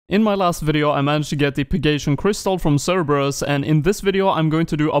In my last video, I managed to get the Pegation Crystal from Cerberus, and in this video, I'm going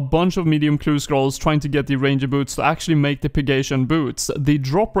to do a bunch of medium clue scrolls trying to get the Ranger boots to actually make the Pegation boots. The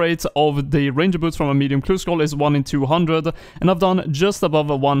drop rate of the Ranger boots from a medium clue scroll is 1 in 200, and I've done just above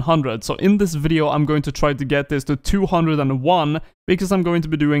 100. So in this video, I'm going to try to get this to 201, because I'm going to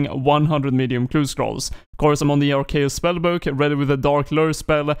be doing 100 medium clue scrolls. Of course, I'm on the Archaeus spellbook, ready with a Dark Lure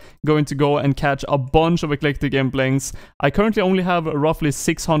spell, going to go and catch a bunch of Eclectic Implings. I currently only have roughly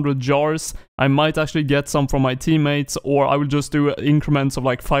 600 jars. I might actually get some from my teammates, or I will just do increments of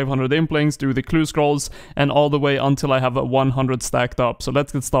like 500 Implings, do the clue scrolls, and all the way until I have 100 stacked up. So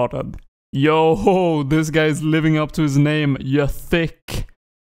let's get started. Yo, this guy's living up to his name. You're thick.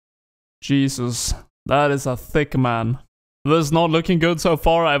 Jesus, that is a thick man. This is not looking good so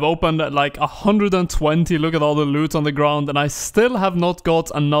far. I've opened like 120, look at all the loot on the ground, and I still have not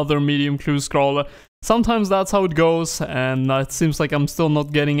got another medium clue scroll. Sometimes that's how it goes, and it seems like I'm still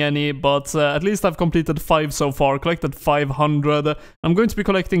not getting any, but at least I've completed 5 so far, collected 500. I'm going to be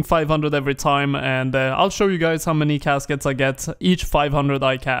collecting 500 every time, and I'll show you guys how many caskets I get each 500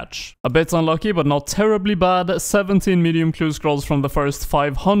 I catch. A bit unlucky, but not terribly bad. 17 medium clue scrolls from the first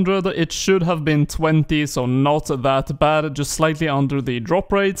 500. It should have been 20, so not that bad, just slightly under the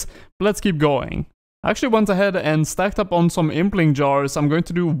drop rate. But let's keep going. I actually went ahead and stacked up on some Impling jars. I'm going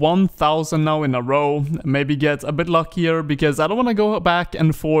to do 1000 now in a row, maybe get a bit luckier because I don't want to go back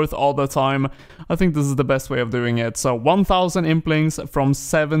and forth all the time. I think this is the best way of doing it. So 1000 Implings from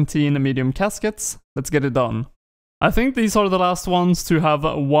 17 medium caskets. Let's get it done. I think these are the last ones to have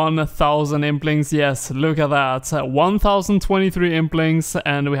 1000 Implings. Yes, look at that. 1023 Implings,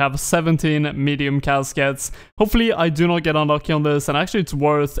 and we have 17 medium caskets. Hopefully I do not get unlucky on this, and actually it's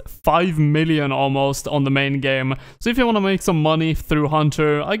worth 5 million almost on the main game. So if you want to make some money through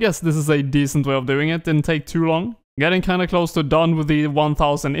Hunter, I guess this is a decent way of doing it. Didn't take too long. Getting kinda close to done with the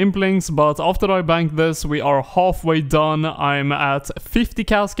 1000 Implings, but after I bank this, we are halfway done. I'm at 50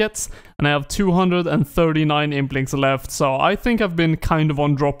 caskets, and I have 239 Implings left, so I think I've been kind of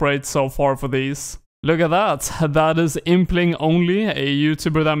on drop rate so far for these. Look at that, that is Impling Only, a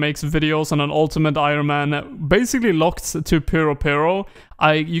YouTuber that makes videos on an Ultimate Ironman, basically locked to Pyro.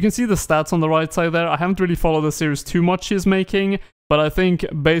 You can see the stats on the right side there. I haven't really followed the series too much he's making, but I think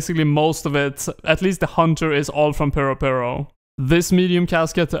basically most of it, at least the Hunter, is all from Pyro. This medium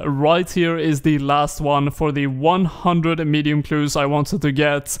casket right here is the last one for the 100 medium clues I wanted to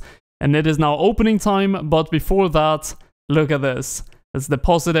get, and it is now opening time, but before that, look at this. Let's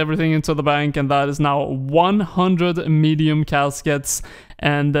deposit everything into the bank, and that is now 100 medium caskets,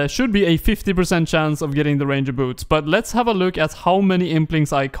 and should be a 50% chance of getting the Ranger boots. But let's have a look at how many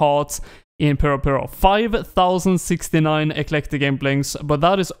Implings I caught in Pyro. 5069 Eclectic Implings, but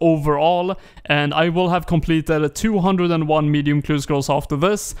that is overall, and I will have completed 201 medium clue scrolls after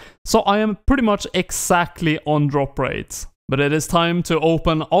this, so I am pretty much exactly on drop rate. But it is time to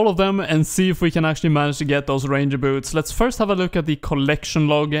open all of them and see if we can actually manage to get those Ranger boots. Let's first have a look at the collection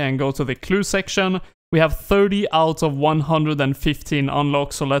log and go to the clue section. We have 30 out of 115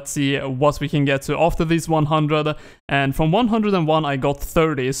 unlocks, so let's see what we can get to after these 100. And from 101 I got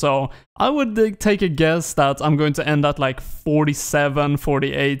 30, so I would take a guess that I'm going to end at like 47,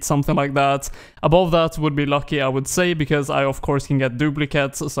 48, something like that. Above that would be lucky, I would say, because I of course can get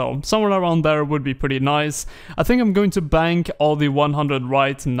duplicates, so somewhere around there would be pretty nice. I think I'm going to bank all the 100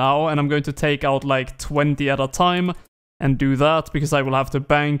 right now, and I'm going to take out like 20 at a time and do that because I will have to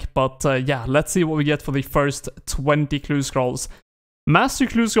bank. But yeah, let's see what we get for the first 20 clue scrolls. Master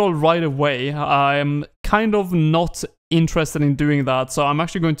clue scroll right away. I'm kind of not interested in doing that, so I'm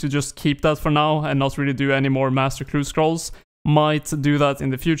actually going to just keep that for now and not really do any more master clue scrolls. Might do that in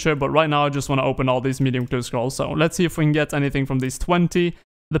the future, but right now I just want to open all these medium clue scrolls. So let's see if we can get anything from these 20.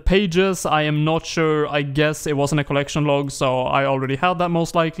 The pages, I am not sure. I guess it wasn't a collection log, so I already had that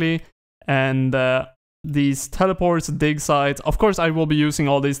most likely. And these teleports, dig site. Of course, I will be using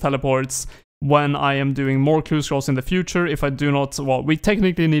all these teleports when I am doing more clue scrolls in the future. If I do not, well, we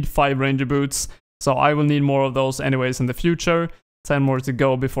technically need 5 Ranger boots, so I will need more of those anyways in the future. 10 more to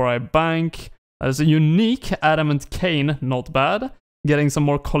go before I bank. There's a unique adamant cane, not bad. Getting some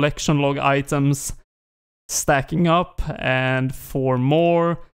more collection log items, stacking up, and 4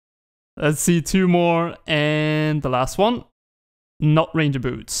 more. Let's see, 2 more, and the last one. Not Ranger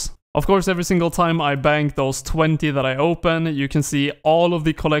boots. Of course, every single time I bank those 20 that I open, you can see all of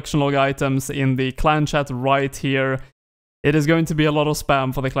the collection log items in the clan chat right here. It is going to be a lot of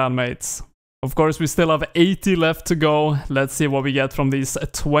spam for the clanmates. Of course, we still have 80 left to go. Let's see what we get from these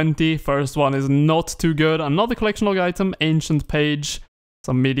 20. First one is not too good. Another collection log item, Ancient Page.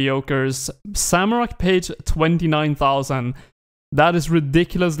 Some mediocres. Samurai Page, 29,000. That is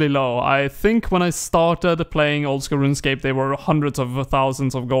ridiculously low. I think when I started playing old school RuneScape, they were hundreds of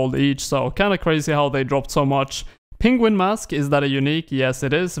thousands of gold each, so kind of crazy how they dropped so much. Penguin Mask, is that a unique? Yes,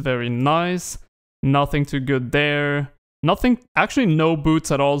 it is. Very nice. Nothing too good there. Nothing, actually no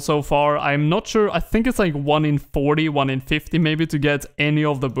boots at all so far. I'm not sure, I think it's like 1 in 40, 1 in 50 maybe to get any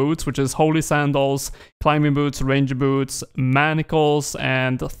of the boots, which is Holy Sandals, Climbing Boots, Ranger Boots, Manacles,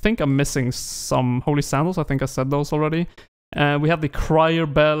 and I think I'm missing some Holy Sandals, I think I said those already. We have the Crier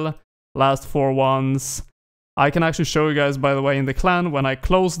Bell, last 4 ones. I can actually show you guys, by the way, in the clan, when I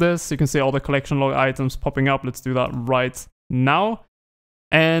close this, you can see all the collection log items popping up. Let's do that right now.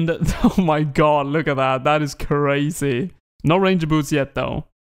 And, oh my god, look at that. That is crazy. No Ranger Boots yet, though.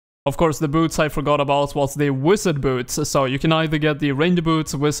 Of course, the boots I forgot about was the Wizard Boots. So you can either get the Ranger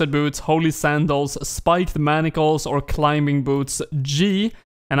Boots, Wizard Boots, Holy Sandals, Spiked Manacles, or Climbing Boots G.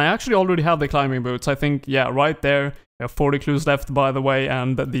 And I actually already have the Climbing Boots. I think, yeah, right there. We have 40 clues left, by the way,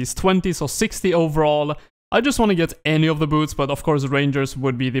 and these 20, so 60 overall. I just want to get any of the boots, but of course Rangers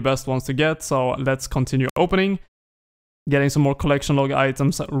would be the best ones to get. So let's continue opening. Getting some more collection log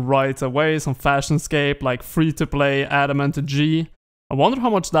items right away, some Fashionscape, like free-to-play Adamant G. I wonder how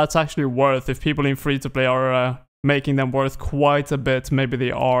much that's actually worth, if people in free-to-play are making them worth quite a bit. Maybe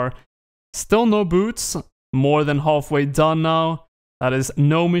they are. Still no boots, more than halfway done now. That is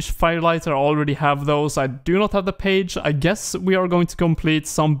Gnomish Firelighter, I already have those. I do not have the page. I guess we are going to complete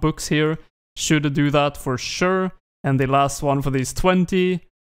some books here. Should do that for sure. And the last one for these 20.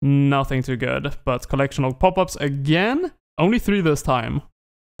 Nothing too good, but collection log pop-ups again. Only 3 this time.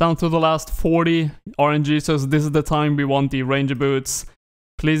 Down to the last 40 RNG, so this is the time we want the Ranger Boots.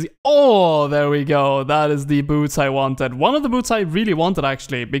 Please. Oh, there we go. That is the boots I wanted. One of the boots I really wanted,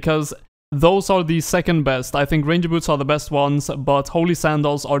 actually, because those are the second best. I think Ranger Boots are the best ones, but Holy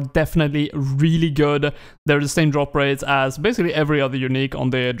Sandals are definitely really good. They're the same drop rate as basically every other unique on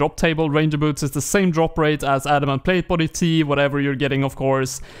the drop table. Ranger Boots is the same drop rate as Adamant Plate Body T, whatever you're getting, of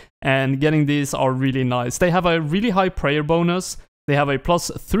course. And getting these are really nice. They have a really high prayer bonus. They have a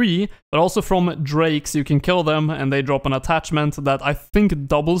 +3, but also from Drakes you can kill them and they drop an attachment that I think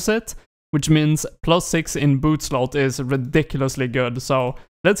doubles it, which means +6 in boot slot is ridiculously good. So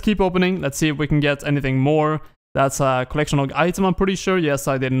let's keep opening. Let's see if we can get anything more. That's a collection log item, I'm pretty sure. Yes,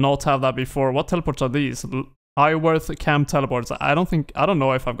 I did not have that before. What teleports are these? Highworth Camp teleports. I don't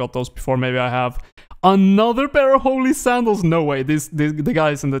know if I've got those before. Maybe I have. Another pair of Holy Sandals. No way. The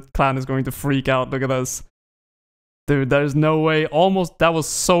guys in the clan is going to freak out. Look at this. Dude, there's no way. Almost. That was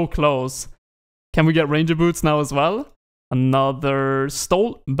so close. Can we get Ranger Boots now as well? Another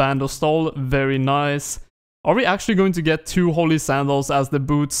Stole. Band of Stole. Very nice. Are we actually going to get 2 Holy Sandals as the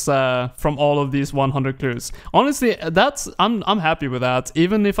boots from all of these 100 clues? Honestly, I'm happy with that.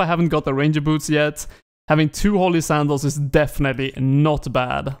 Even if I haven't got the Ranger Boots yet, having 2 Holy Sandals is definitely not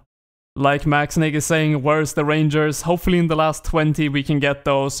bad. Like Max Nick is saying, where's the Rangers? Hopefully in the last 20 we can get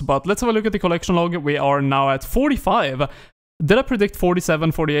those. But let's have a look at the collection log. We are now at 45. Did I predict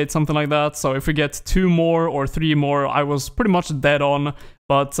 47, 48, something like that? So if we get 2 more or 3 more, I was pretty much dead on.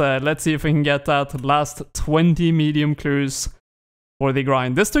 But let's see if we can get that last 20 medium clues for the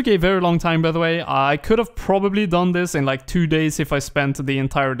grind. This took a very long time, by the way. I could have probably done this in like 2 days if I spent the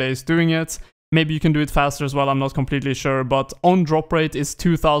entire days doing it. Maybe you can do it faster as well, I'm not completely sure, but on drop rate is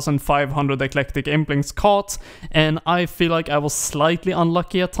 2,500 eclectic implings caught, and I feel like I was slightly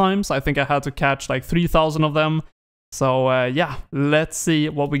unlucky at times. I think I had to catch like 3,000 of them. So yeah, let's see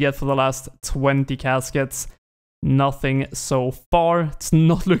what we get for the last 20 caskets. Nothing so far. It's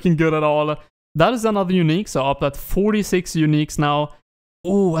not looking good at all. That is another unique, so up at 46 uniques now.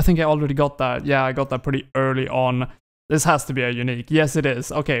 Oh, I think I already got that. Yeah, I got that pretty early on. This has to be a unique. Yes, it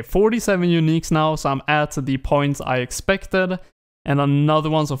is. Okay, 47 uniques now, so I'm at the points I expected. And another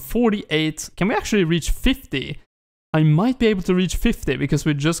one, so 48. Can we actually reach 50? I might be able to reach 50 because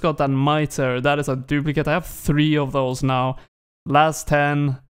we just got that Mitre. That is a duplicate. I have 3 of those now. Last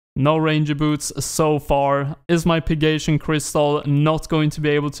 10. No Ranger Boots so far. Is my Pegation Crystal not going to be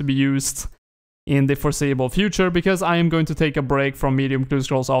able to be used in the foreseeable future? Because I am going to take a break from medium clue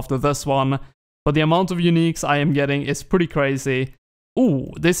scrolls after this one. But the amount of uniques I am getting is pretty crazy.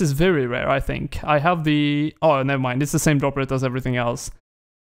 Ooh, this is very rare, I think. I have the... Oh, never mind. It's the same drop rate as everything else.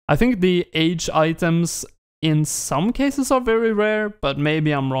 I think the age items in some cases are very rare, but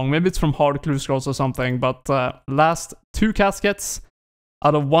maybe I'm wrong. Maybe it's from hard clue scrolls or something. But last 2 caskets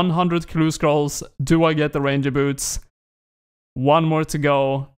out of 100 clue scrolls. Do I get the Ranger Boots? 1 more to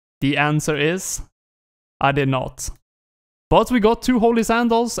go. The answer is... I did not. But we got 2 Holy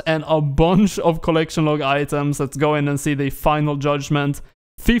Sandals and a bunch of collection log items. Let's go in and see the final judgment.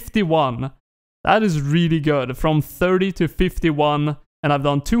 51. That is really good. From 30 to 51, and I've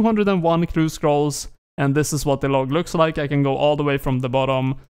done 201 clue scrolls, and this is what the log looks like. I can go all the way from the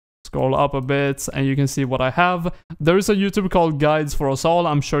bottom, scroll up a bit, and you can see what I have. There is a YouTuber called Guides for Us All.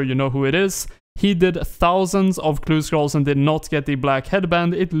 I'm sure you know who it is. He did thousands of clue scrolls and did not get the black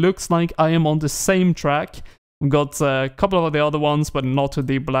headband. It looks like I am on the same track. We've got a couple of the other ones, but not with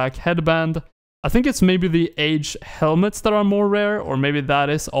the black headband. I think it's maybe the age helmets that are more rare, or maybe that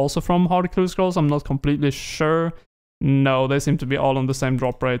is also from hard clue scrolls. I'm not completely sure. No, they seem to be all on the same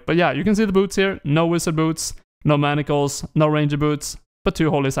drop rate. But yeah, you can see the boots here. No wizard boots, no manacles, no ranger boots, but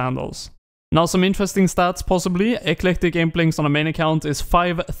 2 holy sandals. Now some interesting stats possibly. Eclectic imp links on a main account is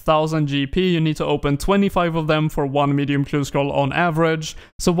 5000 GP. You need to open 25 of them for 1 medium clue scroll on average.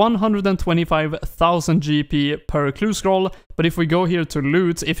 So 125,000 GP per clue scroll. But if we go here to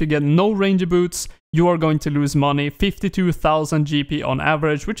loot, if you get no ranger boots, you are going to lose money, 52,000 GP on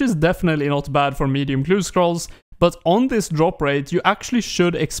average, which is definitely not bad for medium clue scrolls. But on this drop rate, you actually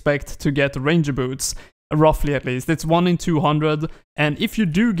should expect to get ranger boots. Roughly at least. It's 1 in 200, and if you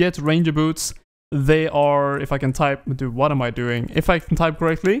do get ranger boots, they are, if I can type, dude, what am I doing? If I can type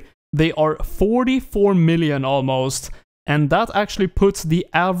correctly, they are 44 million almost, and that actually puts the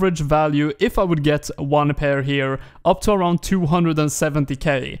average value, if I would get one pair here, up to around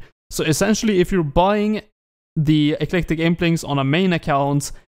 270k. So essentially, if you're buying the Eclectic Implings on a main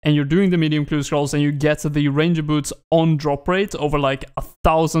account, and you're doing the medium clue scrolls and you get the ranger boots on drop rate over like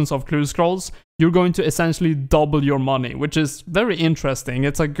thousands of clue scrolls, you're going to essentially double your money, which is very interesting.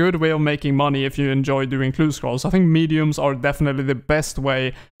 It's a good way of making money if you enjoy doing clue scrolls. I think mediums are definitely the best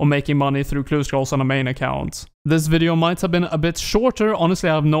way of making money through clue scrolls on a main account. This video might have been a bit shorter. Honestly,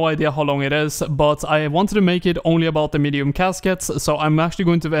 I have no idea how long it is, but I wanted to make it only about the medium caskets, so I'm actually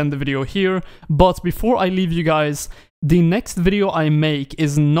going to end the video here. But before I leave you guys, the next video I make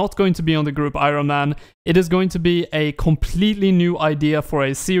is not going to be on the group Ironman. It is going to be a completely new idea for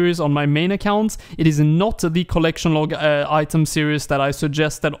a series on my main account. It is not the collection log item series that I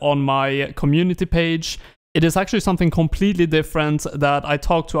suggested on my community page. It is actually something completely different that I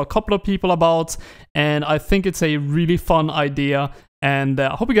talked to a couple of people about, and I think it's a really fun idea. And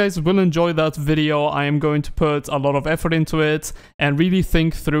I hope you guys will enjoy that video. I am going to put a lot of effort into it and really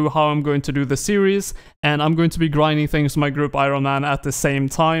think through how I'm going to do the series. And I'm going to be grinding things to my group Ironman at the same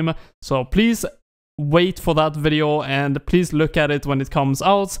time. So please wait for that video and please look at it when it comes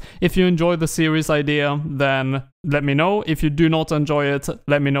out. If you enjoy the series idea, then let me know. If you do not enjoy it,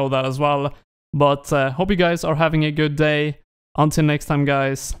 let me know that as well. But hope you guys are having a good day. Until next time,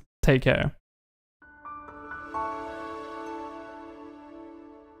 guys, take care.